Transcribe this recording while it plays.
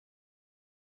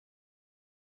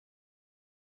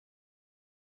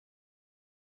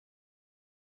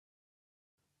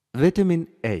Vitamin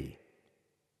A.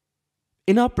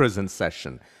 In our present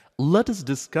session, let us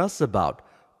discuss about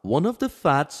one of the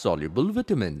fat-soluble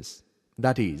vitamins,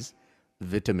 that is,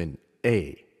 vitamin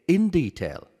A, in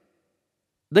detail.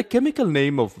 The chemical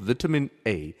name of vitamin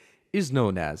A is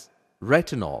known as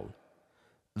retinol.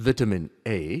 Vitamin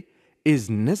A is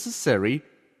necessary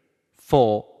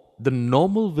for the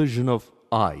normal vision of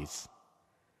eyes.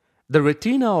 The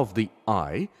retina of the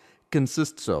eye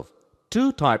consists of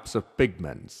two types of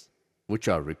pigments which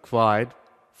are required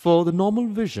for the normal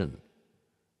vision.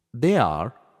 They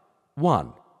are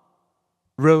 1.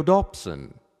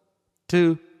 Rhodopsin,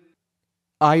 2.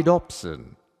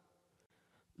 Idopsin.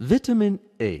 Vitamin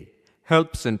A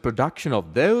helps in production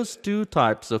of those two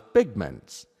types of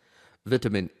pigments.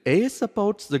 Vitamin A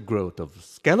supports the growth of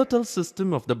skeletal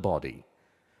system of the body.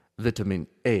 Vitamin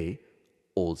A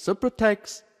also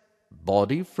protects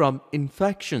body from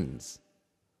infections.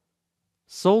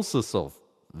 Sources of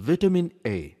vitamin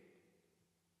A.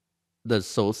 The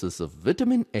sources of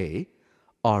vitamin A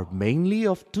are mainly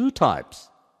of two types.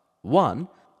 1.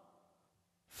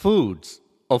 Foods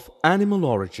of animal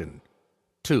origin.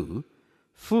 2.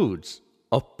 Foods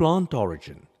of plant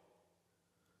origin.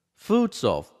 Foods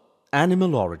of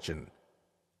animal origin.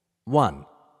 1.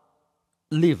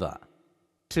 Liver.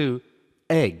 2.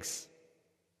 Eggs.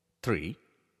 3.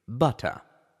 Butter.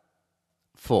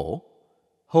 4.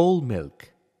 Whole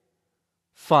milk.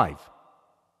 5.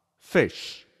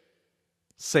 Fish.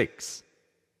 6.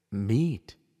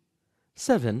 Meat.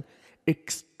 7.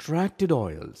 Extracted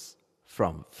oils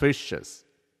from fishes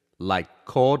like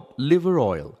cod liver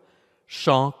oil,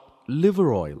 shark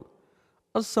liver oil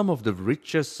are some of the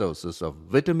richest sources of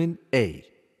vitamin A.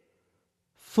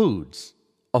 Foods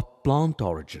of plant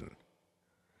origin.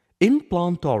 In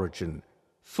plant origin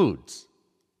foods,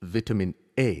 vitamin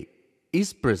A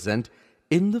is present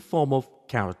in the form of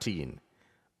carotene,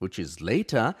 which is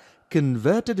later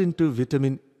converted into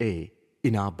vitamin A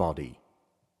in our body.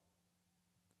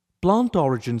 Plant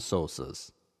origin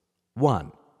sources.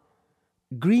 1.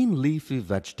 Green leafy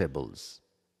vegetables,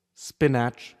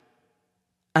 spinach,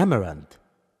 amaranth,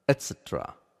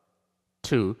 etc.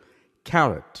 2.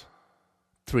 Carrot.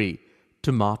 3.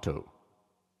 Tomato.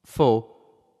 4.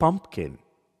 Pumpkin.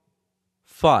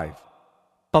 5.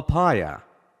 Papaya.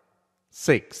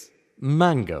 6.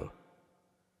 Mango.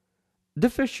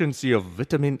 Deficiency of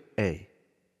vitamin A.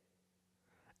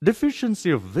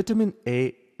 Deficiency of vitamin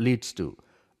A leads to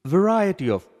variety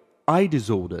of eye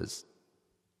disorders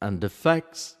and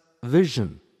affects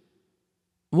vision.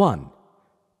 1.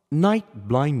 Night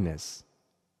blindness.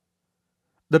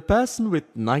 The person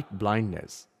with night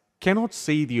blindness cannot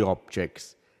see the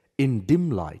objects in dim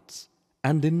lights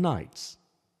and in nights.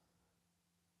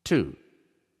 2.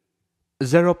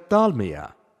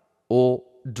 Xerophthalmia or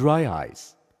dry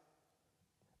eyes.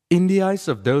 In the eyes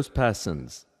of those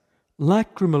persons,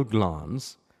 lacrimal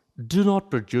glands do not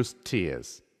produce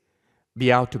tears.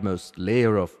 The outermost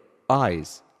layer of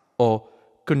eyes or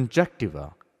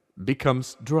conjunctiva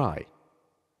becomes dry.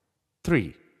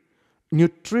 3.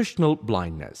 Nutritional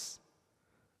blindness.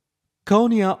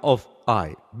 Cornea of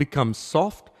eye becomes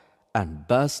soft and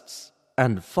bursts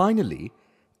and finally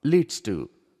leads to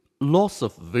loss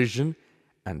of vision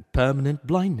and permanent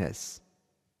blindness.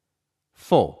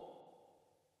 4.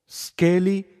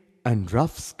 Scaly and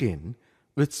rough skin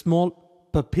with small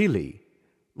papillae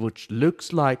which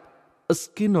looks like a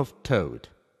skin of toad.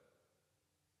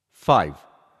 5.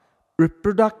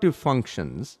 Reproductive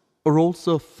functions are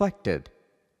also affected.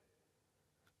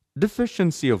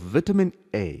 Deficiency of vitamin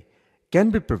A can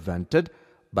be prevented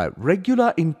by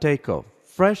regular intake of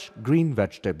fresh green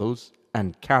vegetables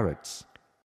and carrots.